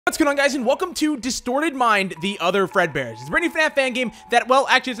What's going on, guys, and welcome to Distorted Mind, the other Fredbears. It's a brand new FNAF fan game that, well,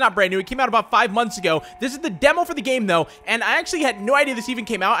 actually, it's not brand new. It came out about 5 months ago. This is the demo for the game, though, and I actually had no idea this even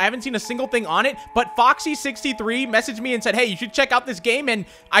came out. I haven't seen a single thing on it, but Foxy63 messaged me and said, hey, you should check out this game, and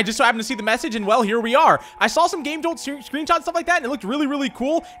I just so happened to see the message, and, well, here we are. I saw some game jolt screenshots, stuff like that, and it looked really, really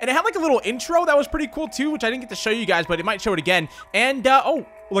cool, and it had, like, a little intro that was pretty cool, too, which I didn't get to show you guys, but it might show it again, and, oh,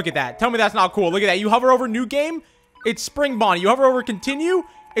 look at that. Tell me that's not cool. Look at that. You hover over New Game, it's Spring Bonnie. You hover over Continue,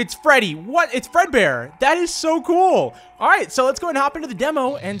 it's Freddy. What? It's Fredbear. That is so cool. All right, so let's go ahead and hop into the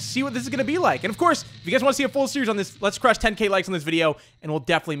demo and see what this is going to be like. And of course, if you guys want to see a full series on this, let's crush 10K likes on this video, and we'll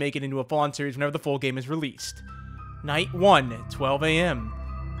definitely make it into a full-on series whenever the full game is released. Night 1, 12 a.m.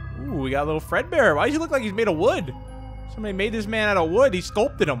 Ooh, we got a little Fredbear. Why does he look like he's made of wood? Somebody made this man out of wood. He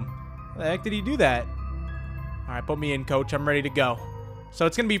sculpted him. How the heck did he do that? All right, put me in, coach. I'm ready to go. So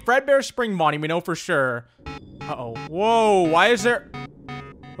it's going to be Fredbear, Spring Bonnie. We know for sure. Uh-oh. Whoa, why is there...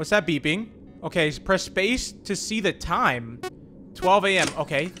 What's that beeping? Okay, press space to see the time. 12 a.m.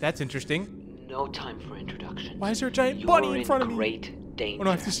 Okay, that's interesting. No time for introduction. Why is there a giant bunny in front of me? Great danger. Oh,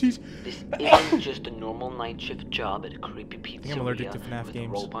 no, I have to sneeze. This isn't just a normal night shift job at a creepy pizzeria. I'm allergic to FNAF with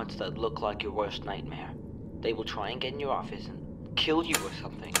games. Robots that look like your worst nightmare. They will try and get in your office and kill you or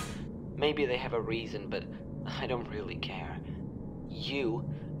something. Maybe they have a reason, but I don't really care. You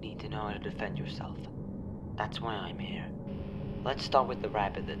need to know how to defend yourself. That's why I'm here. Let's start with the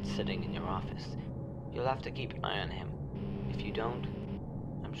rabbit that's sitting in your office. You'll have to keep an eye on him. If you don't,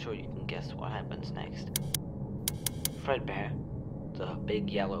 I'm sure you can guess what happens next. Fredbear, the big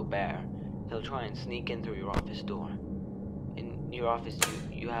yellow bear, he'll try and sneak in through your office door. In your office,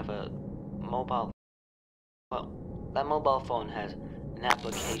 you have a mobile... Well, that mobile phone has an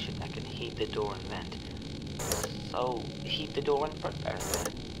application that can heat the door and vent. So, heat the door in Fredbear's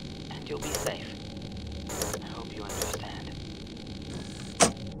vent, and you'll be safe. I hope you understand.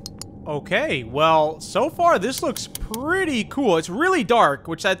 Okay, well, so far this looks pretty cool. It's really dark,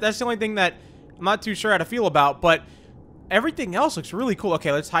 which that's the only thing that I'm not too sure how to feel about, but everything else looks really cool.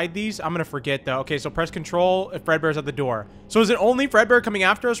 Okay, let's hide these. I'm gonna forget, though. Okay, so press control if Fredbear's at the door. So is it only Fredbear coming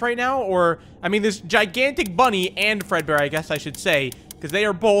after us right now? Or, I mean, this gigantic bunny and Fredbear, I guess I should say, because they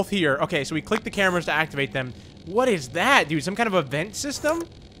are both here. Okay, so we click the cameras to activate them. What is that, dude? Some kind of a vent system?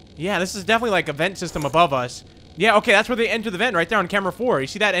 Yeah, this is definitely like a vent system above us. Yeah, okay, that's where they enter the vent, right there on camera 4. You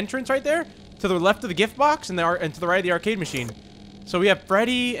see that entrance right there? To the left of the gift box and to the right of the arcade machine. So we have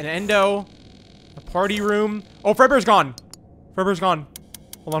Freddy, an Endo, a party room. Oh, Fredbear's gone. Fredbear's gone.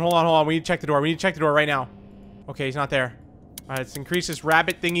 Hold on. We need to check the door. We need to check the door right now. Okay, he's not there. All right, let's increase this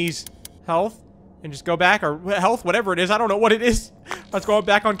rabbit thingy's health and just go back, or health, whatever it is. I don't know what it is. Let's go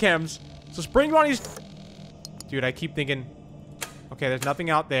back on cams. So Spring Bonnie's... Dude, I keep thinking... Okay, there's nothing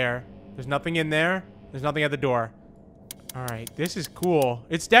out there. There's nothing in there. There's nothing at the door. All right, this is cool.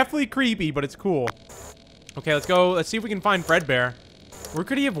 It's definitely creepy, but it's cool. Okay, let's go. Let's see if we can find Fredbear. Where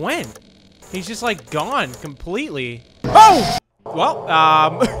could he have went? He's just, like, gone completely. Oh! Well,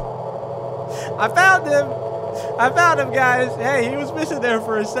 I found him. I found him, guys. Hey, he was missing there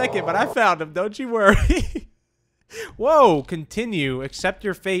for a second, but I found him. Don't you worry. Whoa, continue. Accept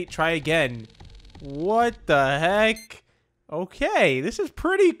your fate. Try again. What the heck? Okay, this is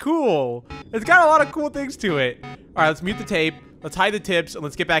pretty cool. It's got a lot of cool things to it. All right, let's mute the tape. Let's hide the tips, and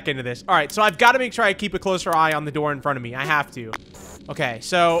let's get back into this. All right, so I've got to make sure I keep a closer eye on the door in front of me. I have to. Okay,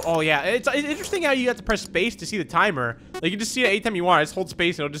 so, oh yeah, it's interesting how you have to press space to see the timer. Like, you just see it anytime you want. I just hold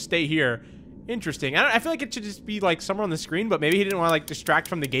space, and it'll just stay here. Interesting. I feel like it should just be, like, somewhere on the screen, but maybe he didn't want to, like, distract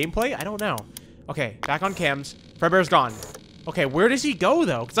from the gameplay. I don't know. Okay, back on cams. Fredbear's gone. Okay, where does he go,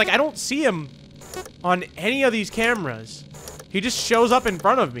 though? Because, like, I don't see him on any of these cameras. He just shows up in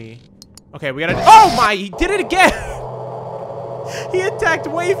front of me. Okay, we gotta... Oh my! He did it again! He attacked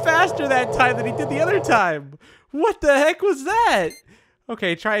way faster that time than he did the other time. What the heck was that?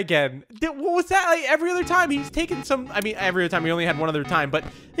 Okay, try again. What was that? Like, every other time he's taken some... I mean, every other time we only had one other time, but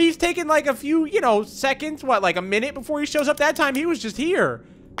he's taken like a few, you know, seconds, what, like a minute before he shows up. That time he was just here.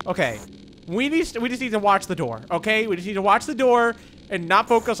 Okay, we just need to watch the door, okay? We just need to watch the door and not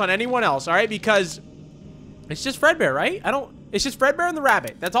focus on anyone else, all right? Because it's just Fredbear, right? It's just Fredbear and the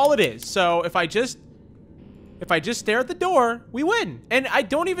rabbit. That's all it is. So if I just stare at the door, we win. And I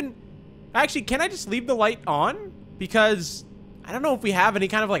don't even... Actually, can I just leave the light on? Because I don't know if we have any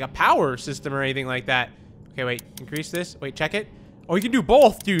kind of like a power system or anything like that. Okay, wait. Increase this. Wait, check it. Oh, you can do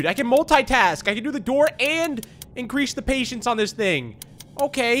both, dude. I can multitask. I can do the door and increase the patience on this thing.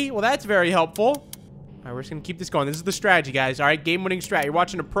 Okay, well, that's very helpful. All right, we're just going to keep this going. This is the strategy, guys. All right, game-winning strat. You're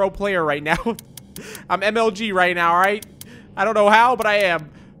watching a pro player right now. I'm MLG right now, all right? I don't know how, but I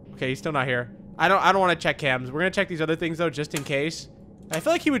am. Okay, he's still not here. I don't want to check cams. We're going to check these other things, though, just in case. I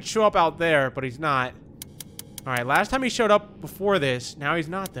feel like he would show up out there, but he's not. All right, last time he showed up before this. Now he's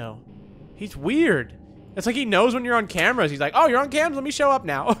not, though. He's weird. It's like he knows when you're on cameras. He's like, oh, you're on cams? Let me show up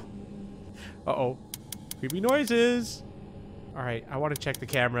now. Uh-oh. Creepy noises. All right, I want to check the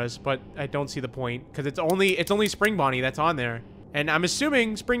cameras, but I don't see the point because it's only Spring Bonnie that's on there. And I'm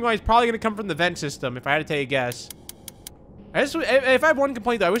assuming Spring Bonnie's probably going to come from the vent system, if I had to take a guess. If I have one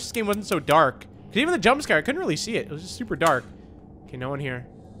complaint, though, I wish this game wasn't so dark. Because even the jump scare, I couldn't really see it. It was just super dark. Okay, no one here.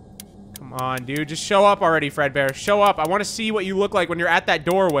 Come on, dude. Just show up already, Fredbear. Show up. I want to see what you look like when you're at that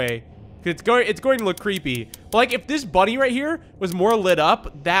doorway. It's going to look creepy. But, like, if this bunny right here was more lit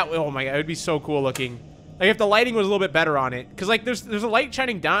up, oh my god, it would be so cool looking. Like, if the lighting was a little bit better on it. Because, like, there's a light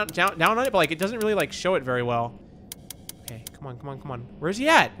shining down on it, but, like, it doesn't really, like, show it very well. Okay, come on. Where's he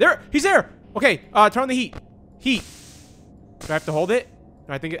at? There! He's there! Okay, turn on the heat. Heat. Do I have to hold it?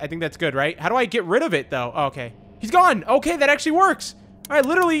 No, I think that's good, right? How do I get rid of it, though? Oh, okay. He's gone! Okay, that actually works! Alright,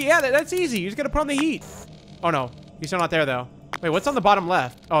 literally, yeah, that's easy. You just gotta put on the heat. Oh, no. He's still not there, though. Wait, what's on the bottom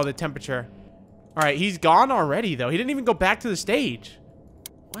left? Oh, the temperature. Alright, he's gone already, though. He didn't even go back to the stage.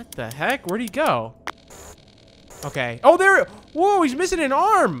 What the heck? Where'd he go? Okay. Oh, there. Whoa, he's missing an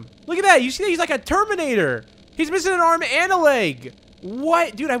arm. Look at that. You see that? He's like a Terminator. He's missing an arm and a leg.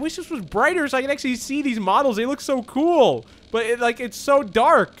 What? Dude, I wish this was brighter so I could actually see these models. They look so cool. But, it's so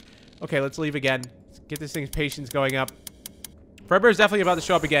dark. Okay, let's leave again. Let's get this thing's patience going up. Fredbear's definitely about to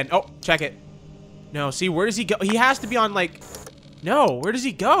show up again. Oh, check it. No, see, where does he go? He has to be on, like... No, where does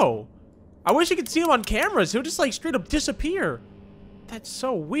he go? I wish you could see him on cameras. He'll just, like, straight up disappear. That's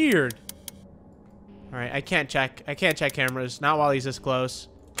so weird. All right, I can't check cameras. Not while he's this close.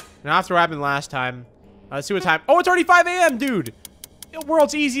 Not after what happened last time. Let's see what time. Oh, it's already 5 a.m., dude.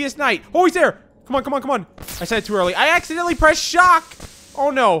 World's easiest night. Oh, he's there. Come on. I said it too early. I accidentally pressed shock. Oh,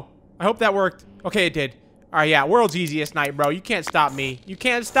 no. I hope that worked. Okay, it did. All right, yeah. World's easiest night, bro. You can't stop me. You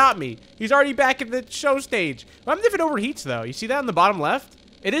can't stop me. He's already back at the show stage. What happens if it overheats, though? You see that on the bottom left?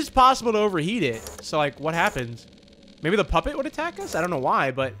 It is possible to overheat it. So, like, what happens? Maybe the puppet would attack us? I don't know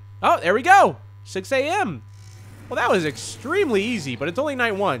why, but... Oh, there we go. 6 a.m. Well, that was extremely easy, but it's only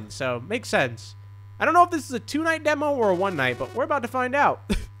night 1, so makes sense. I don't know if this is a 2-night demo or a 1-night, but we're about to find out.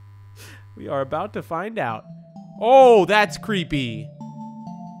 We are about to find out. Oh, that's creepy.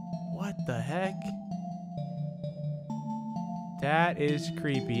 What the heck? That is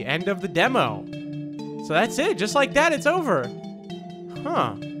creepy. End of the demo. So that's it. Just like that, it's over.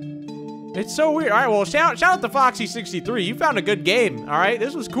 Huh. It's so weird. All right, well, shout out to Foxy63. You found a good game, all right?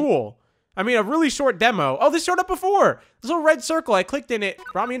 This was cool. I mean, a really short demo. Oh, this showed up before. This little red circle, I clicked in it.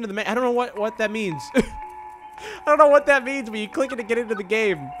 Brought me into the... I don't know what that means. I don't know what that means, but you click it to get into the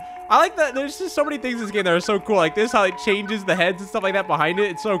game. I like that. There's just so many things in this game that are so cool. Like this, how it changes the heads and stuff like that behind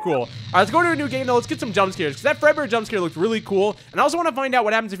it. It's so cool. All right, let's go to a new game, though. Let's get some jump scares. Because that Fredbear jump scare looked really cool. And I also want to find out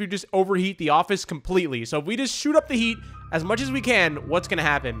what happens if you just overheat the office completely. So if we just shoot up the heat as much as we can, what's going to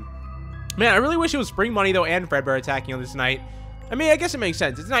happen? Man, I really wish it was Spring Bonnie, though, and Fredbear attacking on this night. I mean, I guess it makes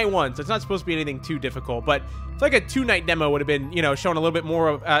sense. It's night 1, so it's not supposed to be anything too difficult. But it's like a 2-night demo would have been, you know, showing a little bit more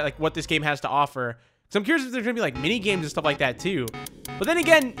of like what this game has to offer. So I'm curious if there's gonna be like mini games and stuff like that too. But then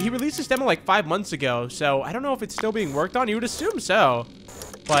again, he released this demo like 5 months ago, so I don't know if it's still being worked on. You would assume so.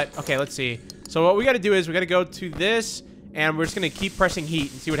 But okay, let's see. So what we got to do is we got to go to this, and we're just gonna keep pressing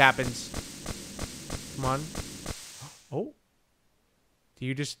heat and see what happens. Come on. Oh. Do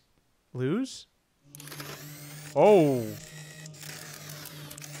you just lose? Oh.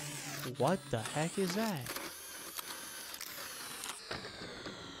 What the heck is that?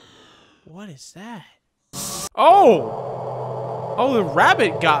 What is that? Oh! Oh, the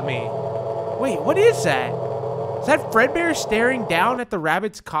rabbit got me. Wait, what is that? Is that Fredbear staring down at the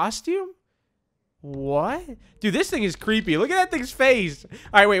rabbit's costume? What? Dude, this thing is creepy. Look at that thing's face.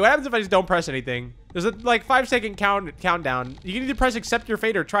 All right, wait, what happens if I just don't press anything? There's a like 5-second countdown. You can either press accept your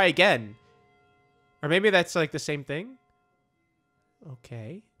fate or try again. Or maybe that's like the same thing.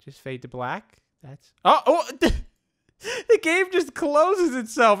 Okay. Just fade to black. That's... Oh! The game just closes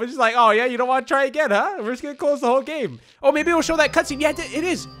itself. It's just like, oh, yeah, you don't want to try again, huh? We're just going to close the whole game. Oh, maybe it'll show that cutscene. Yeah, it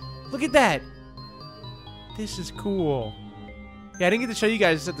is. Look at that. This is cool. Yeah, I didn't get to show you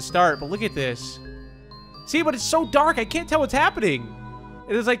guys this at the start, but look at this. See, but it's so dark. I can't tell what's happening.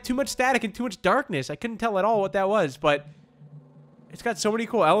 There's like too much static and too much darkness. I couldn't tell at all what that was, but it's got so many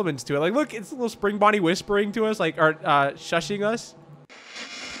cool elements to it. Like, look, it's a little Spring Bonnie whispering to us, like, or shushing us.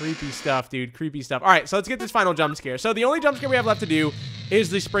 Creepy stuff, dude. Creepy stuff. All right, so let's get this final jump scare. So the only jump scare we have left to do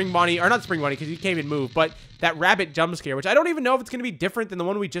is the Spring Bonnie, or not Spring Bonnie, because you can't even move, but that rabbit jump scare, which I don't even know if it's going to be different than the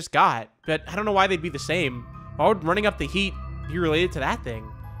one we just got, but I don't know why they'd be the same. Why would running up the heat be related to that thing?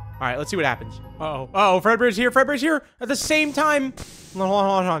 All right, let's see what happens. Uh-oh. Uh-oh, Fredbear's here. Fredbear's here at the same time. Hold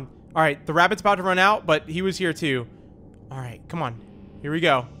on, hold on. All right, the rabbit's about to run out, but he was here too. All right, come on. Here we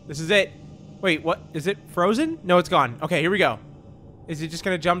go. This is it. Wait, what? Is it frozen? No, it's gone. Okay, here we go. Is it just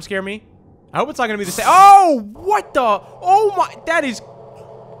gonna jump scare me? I hope it's not gonna be the same. Oh, what the? Oh my,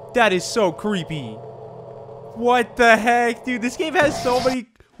 that is so creepy. What the heck, dude? This game has so many.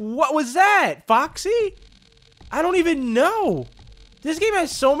 What was that? Foxy? I don't even know. This game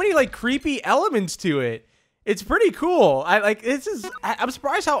has so many like creepy elements to it. It's pretty cool. I'm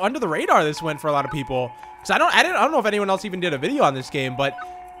surprised how under the radar this went for a lot of people. Cause I don't know if anyone else even did a video on this game, but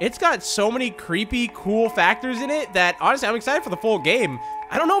it's got so many creepy, cool factors in it that honestly, I'm excited for the full game.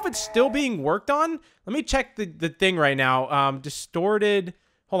 I don't know if it's still being worked on. Let me check the thing right now. Distorted.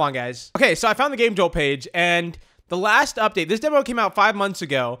 Hold on, guys. Okay, so I found the Game Jolt page, and the last update, this demo came out 5 months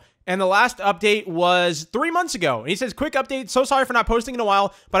ago, and the last update was 3 months ago. And he says, quick update, so sorry for not posting in a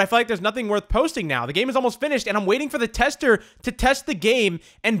while, but I feel like there's nothing worth posting now. The game is almost finished, and I'm waiting for the tester to test the game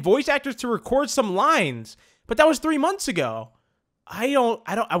and voice actors to record some lines. But that was 3 months ago. I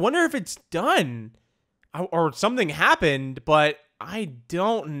wonder if it's done or something happened, but I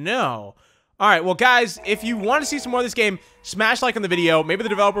don't know. All right, well, guys, if you want to see some more of this game, smash like on the video. Maybe the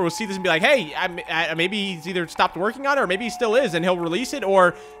developer will see this and be like, hey, maybe he's either stopped working on it or maybe he still is, and he'll release it,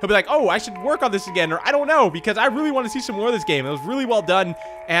 or he'll be like, oh, I should work on this again, or I don't know, because I really want to see some more of this game. It was really well done,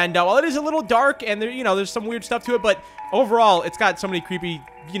 and while it is a little dark and there, there's some weird stuff to it, but overall, it's got so many creepy,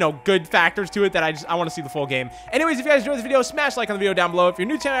 good factors to it that I want to see the full game. Anyways, if you guys enjoyed this video, smash like on the video down below. If you're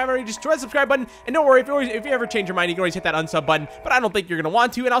new to the channel, already, just try the subscribe button, and don't worry, if you ever change your mind, you can always hit that unsub button, but I don't think you're going to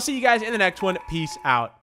want to, and I'll see you guys in the next one. Peace out.